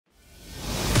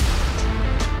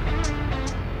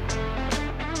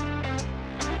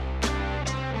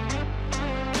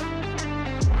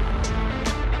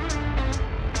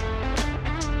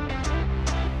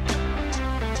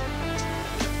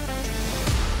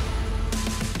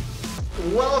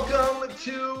Welcome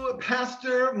to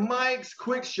Pastor Mike's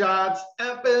Quick Shots,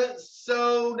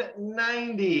 episode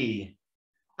 90.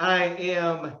 I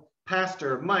am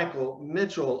Pastor Michael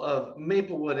Mitchell of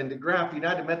Maplewood and DeGraff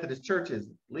United Methodist Churches,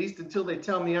 at least until they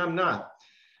tell me I'm not.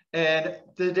 And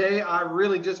today I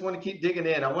really just want to keep digging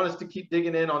in. I want us to keep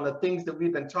digging in on the things that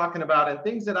we've been talking about and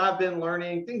things that I've been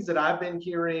learning, things that I've been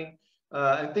hearing,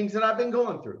 and things that I've been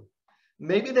going through.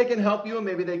 Maybe they can help you and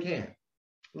maybe they can't.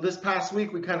 This past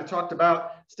week, we kind of talked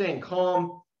about staying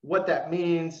calm, what that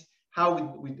means,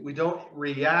 how we don't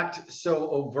react so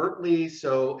overtly,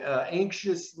 so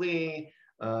anxiously,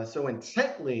 so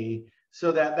intently,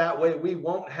 so that way we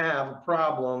won't have a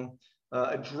problem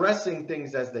addressing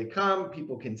things as they come.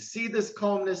 People can see this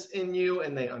calmness in you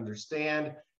and they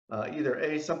understand either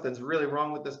A, something's really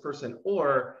wrong with this person,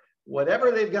 or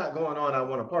whatever they've got going on, I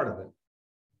want a part of it.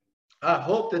 I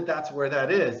hope that that's where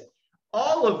that is.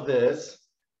 All of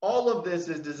this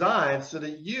is designed so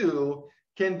that you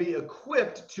can be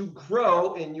equipped to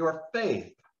grow in your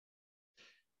faith.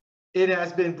 It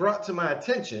has been brought to my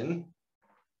attention,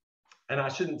 and I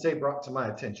shouldn't say brought to my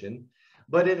attention,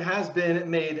 but it has been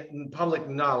made public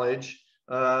knowledge.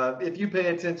 If you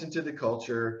pay attention to the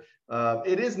culture,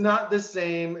 it is not the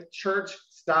same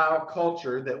church-style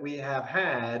culture that we have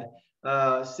had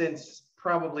since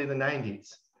probably the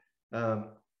 90s.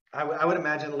 I would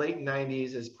imagine late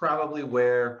 90s is probably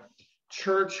where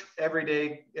church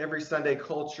every Sunday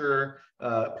culture,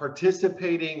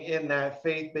 participating in that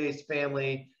faith-based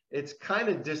family, it's kind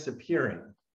of disappearing.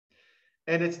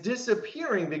 And it's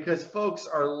disappearing because folks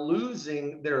are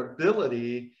losing their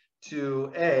ability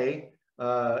to A,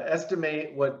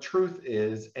 estimate what truth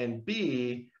is, and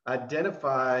B,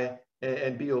 identify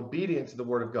and be obedient to the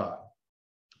Word of God.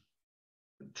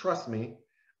 Trust me.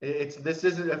 This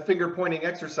isn't a finger pointing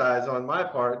exercise on my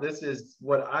part. This is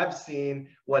what I've seen,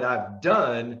 what I've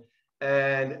done,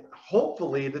 and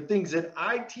hopefully the things that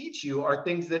I teach you are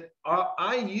things that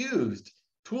I used,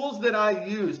 tools that I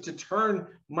used to turn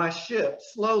my ship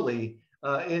slowly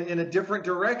in a different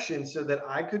direction so that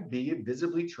I could be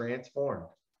visibly transformed.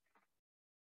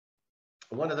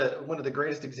 One of the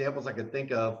greatest examples I could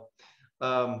think of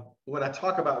when I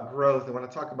talk about growth and when I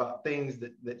talk about things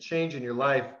that change in your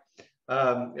life.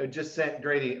 I just sent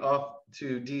Grady off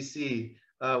to DC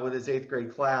with his 8th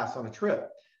grade class on a trip.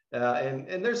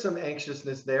 And there's some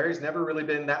anxiousness there. He's never really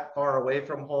been that far away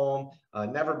from home,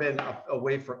 never been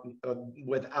away from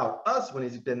without us when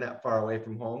he's been that far away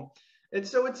from home. And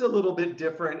so it's a little bit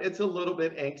different. It's a little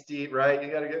bit angsty, right?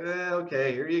 You got to go,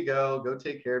 okay, here you go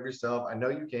take care of yourself. I know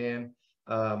you can.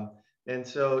 And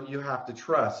so you have to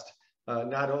trust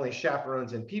not only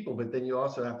chaperones and people, but then you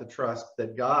also have to trust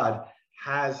that God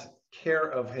has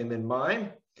care of him in mind.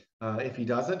 If he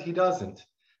doesn't, he doesn't.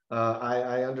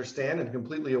 I understand and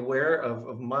completely aware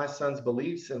of my son's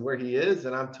beliefs and where he is,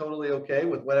 and I'm totally okay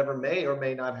with whatever may or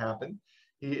may not happen.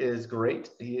 He is great.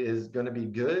 He is going to be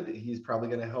good. He's probably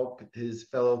going to help his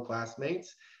fellow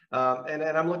classmates. And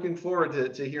I'm looking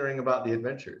forward to hearing about the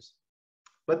adventures.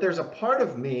 But there's a part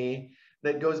of me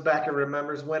that goes back and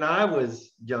remembers when I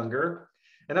was younger.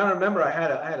 And I remember I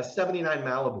had a 79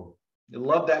 Malibu. I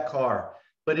loved that car.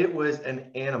 But it was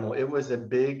an animal. It was a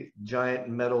big, giant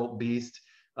metal beast.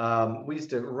 We used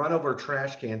to run over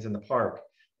trash cans in the park.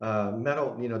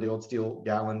 Metal, the old steel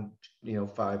gallon,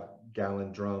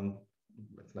 5-gallon drum.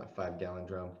 It's not 5-gallon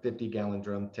drum, 50-gallon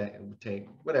drum tank,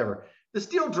 whatever. The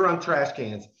steel drum trash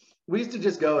cans. We used to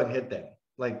just go and hit them,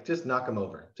 like just knock them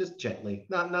over, just gently,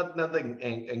 nothing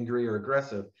angry or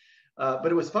aggressive. But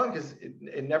it was fun because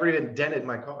it never even dented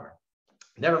my car.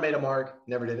 Never made a mark,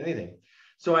 never did anything.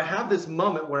 So I have this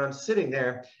moment where I'm sitting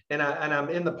there and I'm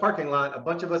in the parking lot, a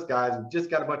bunch of us guys, we just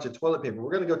got a bunch of toilet paper.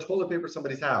 We're going to go toilet paper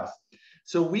somebody's house.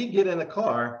 So we get in the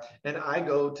car and I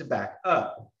go to back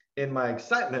up. In my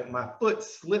excitement, my foot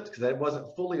slipped because I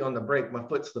wasn't fully on the brake. My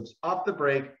foot slips off the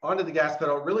brake onto the gas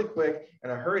pedal really quick,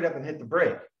 and I hurried up and hit the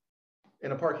brake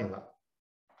in a parking lot.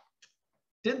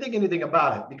 Didn't think anything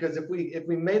about it because if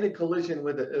we made a collision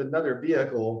with another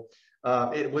vehicle,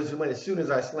 it was as soon as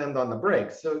I slammed on the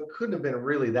brakes. So it couldn't have been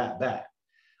really that bad.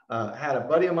 Had a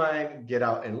buddy of mine get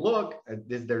out and look.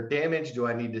 Is there damage? Do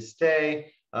I need to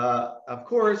stay? Of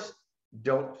course,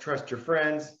 don't trust your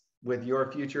friends with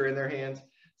your future in their hands.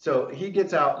 So he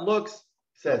gets out, looks,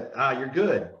 says, you're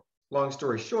good. Long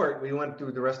story short, we went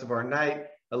through the rest of our night.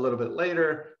 A little bit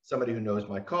later, somebody who knows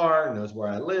my car, knows where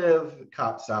I live,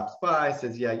 cop stops by,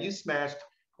 says, yeah, you smashed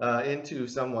into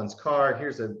someone's car.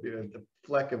 Here's a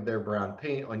fleck of their brown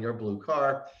paint on your blue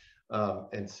car.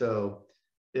 And so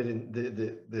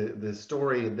the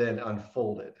story then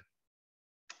unfolded.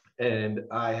 And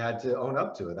I had to own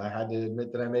up to it. I had to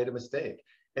admit that I made a mistake.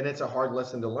 and it's a hard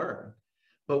lesson to learn.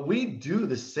 But we do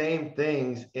the same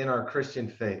things in our Christian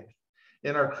faith.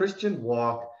 In our Christian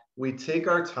walk, we take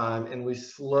our time and we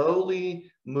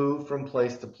slowly move from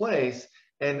place to place.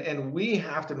 And we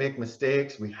have to make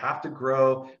mistakes. We have to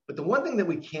grow. But the one thing that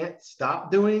we can't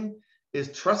stop doing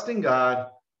is trusting God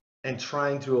and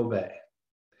trying to obey,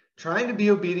 trying to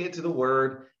be obedient to the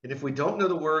word. And if we don't know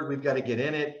the word, we've got to get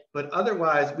in it. But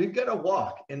otherwise, we've got to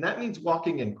walk. And that means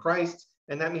walking in Christ.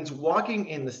 And that means walking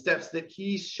in the steps that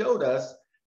he showed us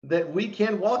that we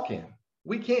can walk in.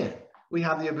 We can. We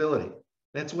have the ability.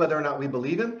 That's whether or not we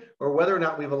believe him or whether or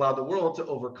not we've allowed the world to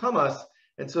overcome us.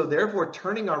 And so therefore,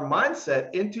 turning our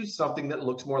mindset into something that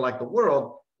looks more like the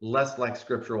world, less like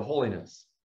scriptural holiness.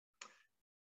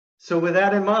 So with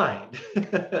that in mind,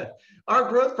 our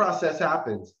growth process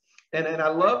happens. And I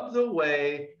love the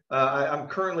way I'm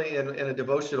currently in a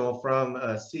devotional from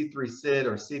C3 SID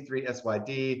or C3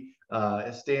 SYD.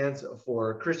 It stands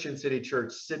for Christian City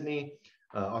Church, Sydney,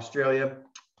 Australia.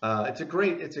 It's a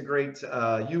great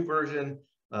YouVersion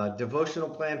devotional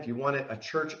plan. If you want it, a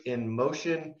church in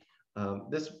motion.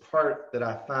 This part that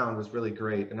I found was really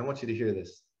great, and I want you to hear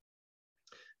this.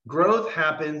 Growth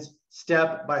happens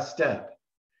step by step.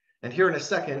 And here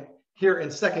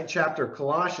in second chapter of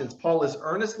Colossians, Paul is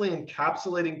earnestly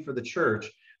encapsulating for the church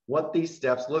what these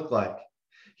steps look like.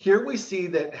 Here we see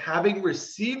that having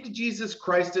received Jesus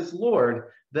Christ as Lord,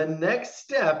 the next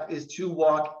step is to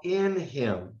walk in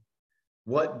him.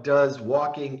 What does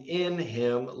walking in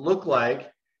him look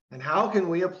like? And how can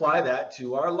we apply that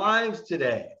to our lives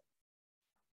today?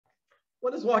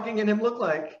 What does walking in him look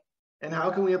like? And how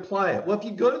can we apply it? Well, if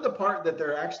you go to the part that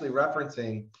they're actually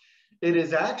referencing, it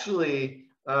is actually,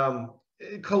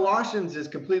 Colossians is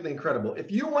completely incredible.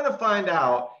 If you want to find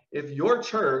out if your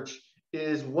church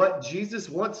is what Jesus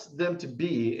wants them to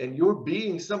be, and you're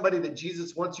being somebody that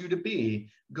Jesus wants you to be,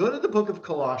 go to the book of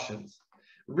Colossians.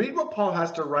 Read what Paul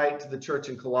has to write to the church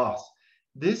in Colossus.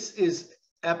 This is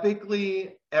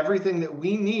epically everything that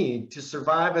we need to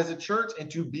survive as a church and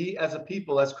to be as a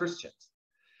people, as Christians.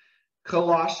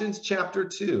 Colossians chapter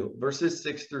 2, verses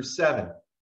 6 through 7.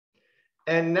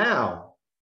 And now,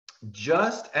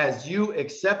 just as you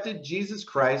accepted Jesus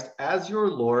Christ as your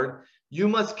Lord, you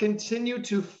must continue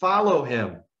to follow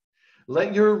him.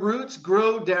 Let your roots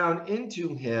grow down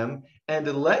into him, and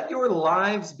let your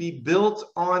lives be built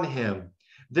on him.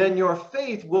 Then your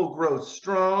faith will grow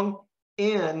strong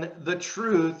in the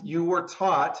truth you were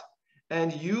taught,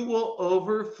 and you will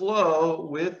overflow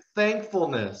with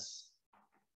thankfulness.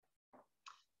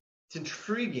 It's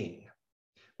intriguing,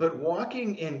 but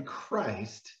walking in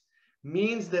Christ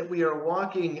means that we are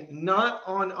walking not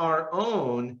on our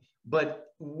own, but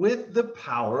with the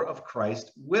power of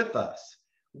Christ with us.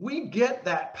 We get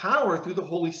that power through the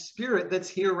Holy Spirit that's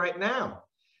here right now.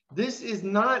 This is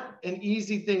not an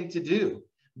easy thing to do.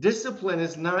 Discipline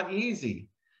is not easy.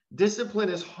 Discipline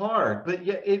is hard, but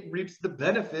yet it reaps the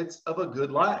benefits of a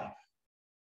good life.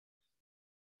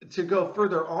 To go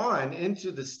further on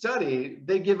into the study,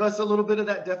 they give us a little bit of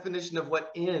that definition of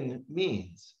what in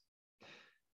means.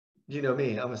 You know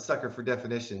me, I'm a sucker for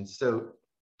definitions. So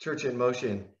Church in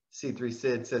Motion, C3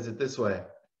 SID says it this way.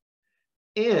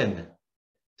 In,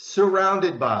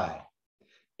 surrounded by,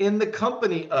 in the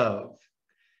company of,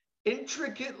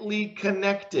 intricately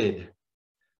connected,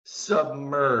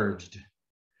 submerged.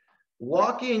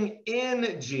 Walking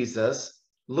in Jesus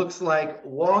looks like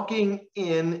walking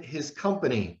in his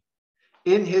company,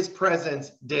 in his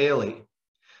presence daily.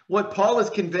 What Paul is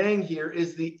conveying here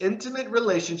is the intimate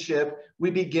relationship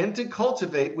we begin to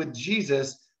cultivate with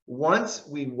Jesus once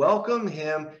we welcome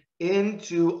him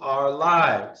into our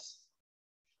lives.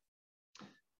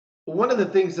 One of the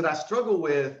things that I struggle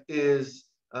with is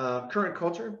current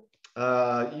culture.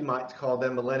 You might call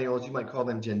them millennials, you might call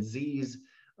them Gen Zs,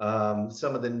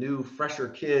 some of the new, fresher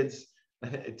kids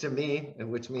to me,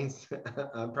 which means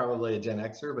I'm probably a Gen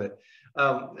Xer,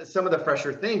 but some of the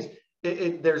fresher things,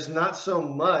 there's not so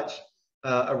much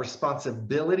a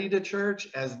responsibility to church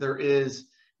as there is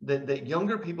that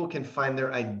younger people can find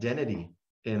their identity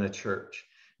in a church.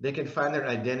 They can find their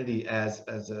identity as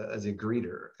a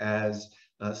greeter, as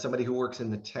somebody who works in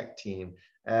the tech team,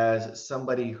 as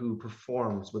somebody who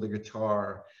performs with a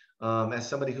guitar, as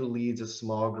somebody who leads a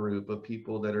small group of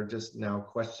people that are just now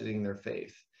questioning their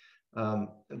faith.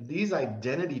 These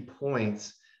identity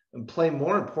points play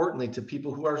more importantly to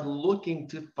people who are looking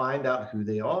to find out who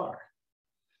they are.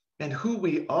 And who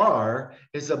we are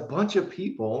is a bunch of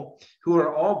people who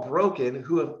are all broken,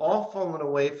 who have all fallen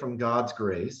away from God's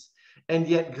grace. And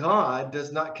yet God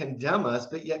does not condemn us,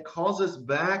 but yet calls us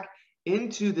back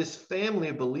into this family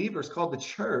of believers called the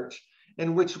church.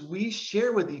 in which we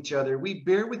share with each other, we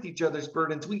bear with each other's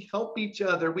burdens, we help each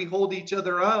other, we hold each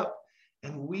other up,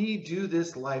 and we do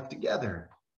this life together.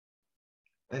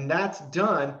 And that's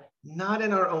done not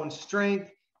in our own strength,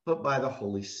 but by the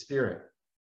Holy Spirit.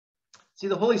 See,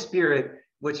 the Holy Spirit,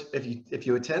 which if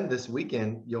you attend this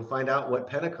weekend, you'll find out what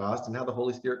Pentecost and how the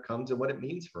Holy Spirit comes and what it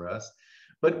means for us.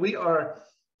 But we are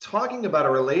talking about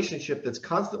a relationship that's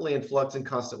constantly in flux and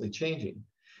constantly changing.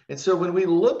 And so when we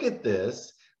look at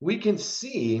this, we can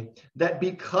see that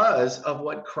because of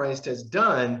what Christ has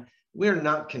done, we're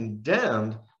not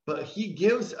condemned, but he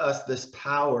gives us this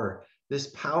power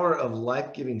of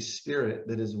life-giving spirit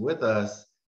that is with us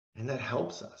and that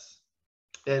helps us.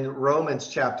 In Romans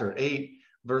chapter 8,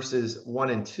 verses 1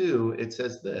 and 2, it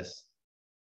says this: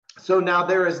 "So now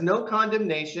there is no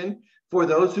condemnation for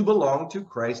those who belong to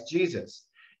Christ Jesus.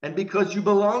 And because you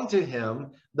belong to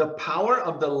him, the power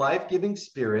of the life-giving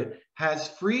spirit has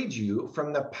freed you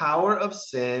from the power of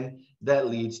sin that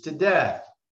leads to death."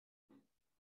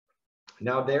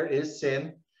 Now there is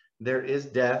sin, there is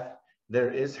death,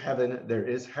 there is heaven, there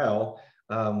is hell,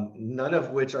 none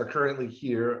of which are currently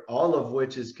here, all of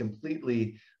which is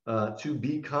completely to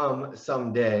become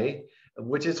someday,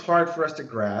 which is hard for us to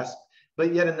grasp.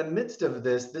 But yet in the midst of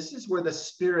this, this is where the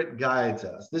Spirit guides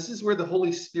us. This is where the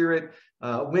Holy Spirit,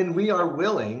 when we are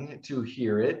willing to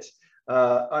hear it,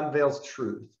 unveils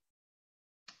truth.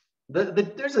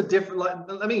 There's a different,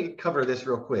 let me cover this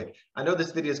real quick. I know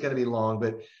this video is going to be long,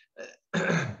 but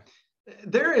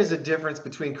there is a difference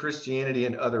between Christianity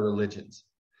and other religions.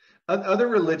 Other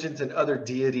religions and other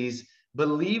deities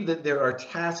believe that there are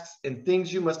tasks and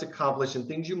things you must accomplish and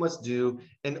things you must do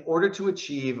in order to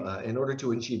achieve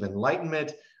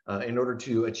enlightenment, in order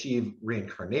to achieve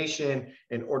reincarnation,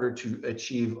 in order to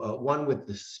achieve one with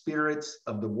the spirits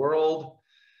of the world.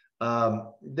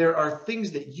 There are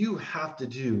things that you have to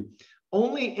do.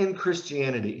 Only in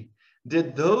Christianity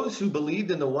did those who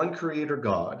believed in the one creator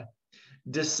God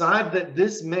decide that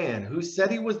this man who said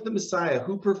he was the Messiah,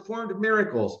 who performed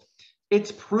miracles,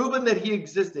 it's proven that he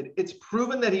existed. It's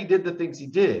proven that he did the things he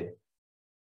did.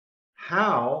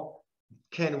 How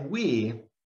can we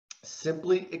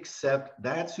simply accept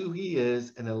that's who he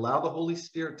is and allow the Holy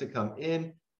Spirit to come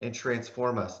in and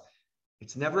transform us?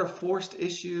 It's never a forced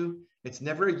issue. It's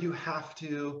never a you have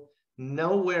to.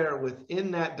 Nowhere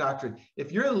within that doctrine.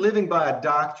 If you're living by a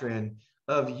doctrine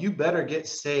of you better get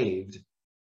saved,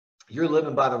 you're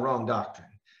living by the wrong doctrine.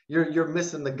 You're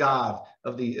missing the God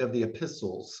of the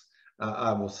epistles,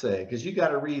 I will say, because you got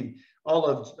to read all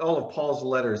of Paul's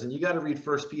letters, and you got to read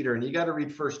 1 Peter, and you got to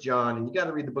read 1 John, and you got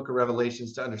to read the book of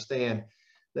Revelations to understand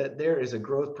that there is a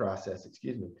growth process.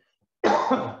 Excuse me.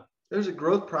 There's a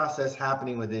growth process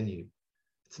happening within you.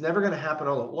 It's never going to happen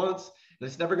all at once, and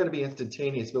it's never going to be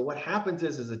instantaneous. But what happens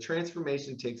is a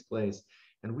transformation takes place,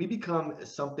 and we become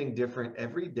something different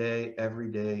every day,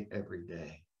 every day, every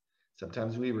day.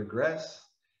 Sometimes we regress,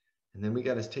 and then we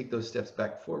got to take those steps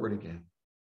back forward again.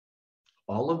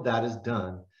 All of that is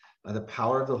done by the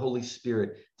power of the Holy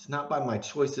Spirit. It's not by my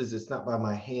choices. It's not by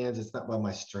my hands. It's not by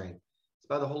my strength. It's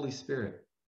by the Holy Spirit.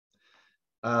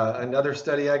 Another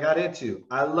study I got into.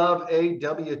 I love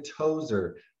A.W.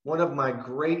 Tozer. One of my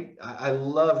I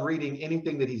love reading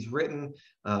anything that he's written.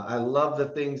 I love the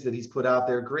things that he's put out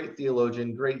there. Great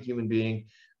theologian, great human being.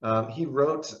 He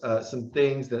wrote some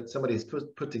things that somebody has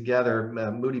put together.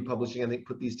 Moody Publishing, I think,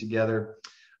 put these together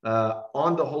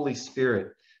on the Holy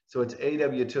Spirit. So it's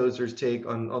A.W. Tozer's take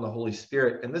on the Holy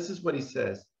Spirit. And this is what he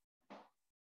says.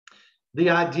 The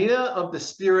idea of the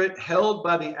Spirit held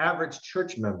by the average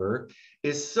church member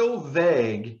is so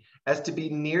vague as to be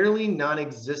nearly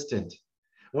non-existent.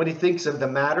 When he thinks of the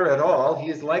matter at all, he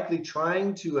is likely to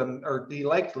try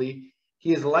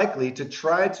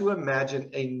to imagine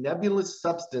a nebulous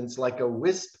substance like a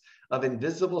wisp of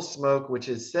invisible smoke, which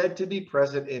is said to be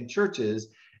present in churches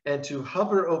and to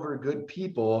hover over good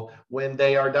people when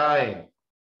they are dying.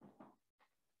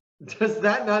 Does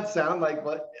that not sound like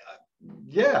what?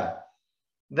 Yeah,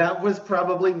 that was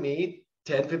probably me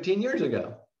 10, 15 years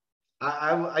ago.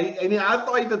 I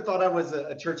even thought I was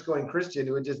a church-going Christian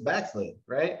who had just backslid,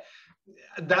 right?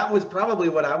 That was probably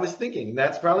what I was thinking.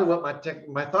 That's probably what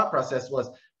my thought process was.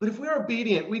 But if we're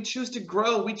obedient, we choose to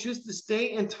grow. We choose to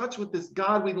stay in touch with this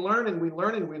God. We learn and we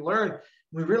learn and we learn.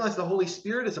 We realize the Holy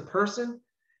Spirit is a person.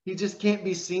 He just can't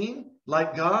be seen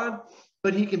like God,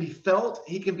 but he can be felt.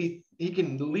 He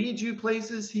can lead you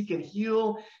places. He can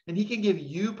heal, and he can give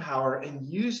you power and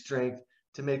you strength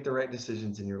to make the right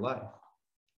decisions in your life.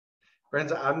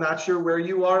 Friends, I'm not sure where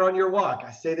you are on your walk.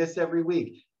 I say this every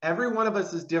week. Every one of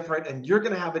us is different, and you're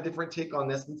going to have a different take on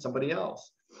this than somebody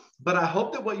else. But I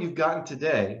hope that what you've gotten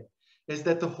today is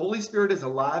that the Holy Spirit is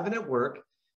alive and at work,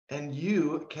 and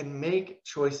you can make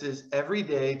choices every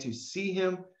day to see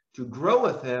him, to grow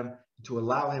with him, to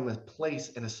allow him a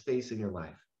place and a space in your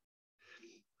life.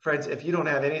 Friends, if you don't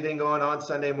have anything going on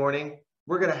Sunday morning,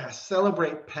 we're going to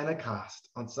celebrate Pentecost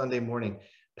on Sunday morning.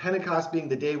 Pentecost being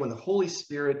the day when the Holy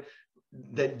Spirit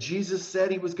that Jesus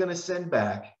said he was going to send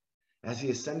back, as he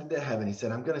ascended to heaven, he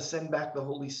said, I'm going to send back the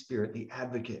Holy Spirit, the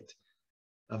advocate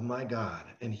of my God,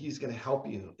 and he's going to help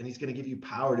you, and he's going to give you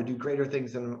power to do greater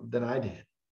things than I did.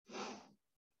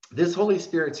 This Holy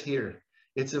Spirit's here.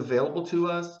 It's available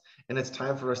to us, and it's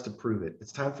time for us to prove it.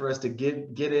 It's time for us to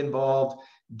get involved,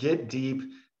 get deep,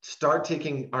 start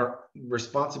taking our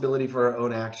responsibility for our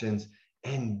own actions,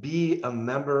 and be a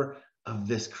member of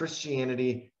this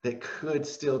Christianity that could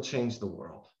still change the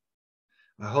world.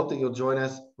 I hope that you'll join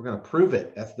us. We're going to prove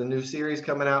it. That's the new series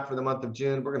coming out for the month of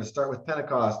June. We're going to start with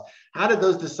Pentecost. How did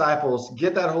those disciples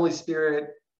get that Holy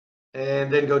Spirit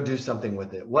and then go do something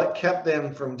with it? What kept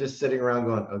them from just sitting around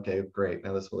going, okay, great,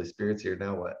 now this Holy Spirit's here,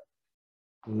 now what?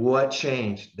 What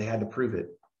changed? They had to prove it.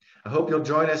 I hope you'll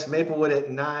join us. Maplewood at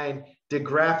 9,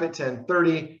 DeGraff at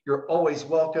 10:30. You're always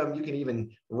welcome. You can even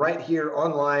right here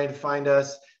online find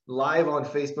us live on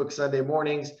Facebook Sunday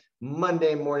mornings,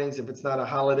 Monday mornings. If it's not a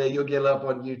holiday, you'll get up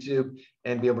on YouTube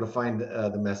and be able to find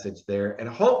the message there. And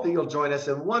I hope that you'll join us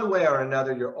in one way or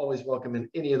another. You're always welcome in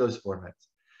any of those formats.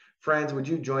 Friends, would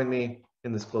you join me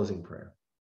in this closing prayer?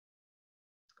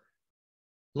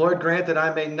 Lord, grant that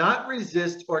I may not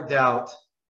resist or doubt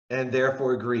and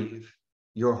therefore grieve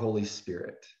your Holy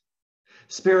Spirit.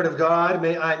 Spirit of God,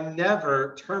 may I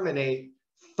never terminate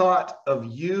thought of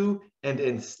you and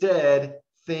instead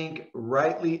think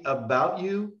rightly about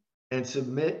you and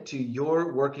submit to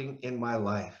your working in my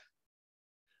life.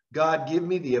 God, give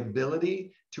me the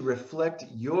ability to reflect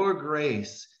your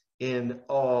grace in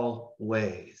all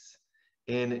ways.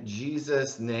 In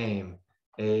Jesus' name,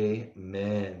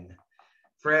 amen.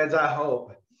 Friends, I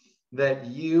hope that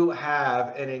you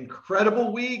have an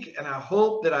incredible week, and I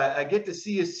hope that I get to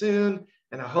see you soon,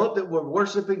 and I hope that we're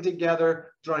worshiping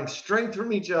together, drawing strength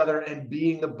from each other, and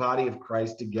being the body of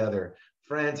Christ together.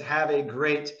 Friends, have a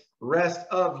great rest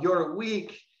of your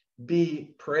week.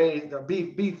 Be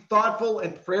thoughtful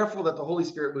and prayerful that the Holy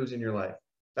Spirit moves in your life.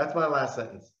 That's my last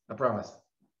sentence. I promise.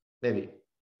 Maybe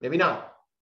not.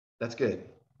 That's good.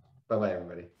 Bye-bye,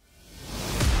 everybody.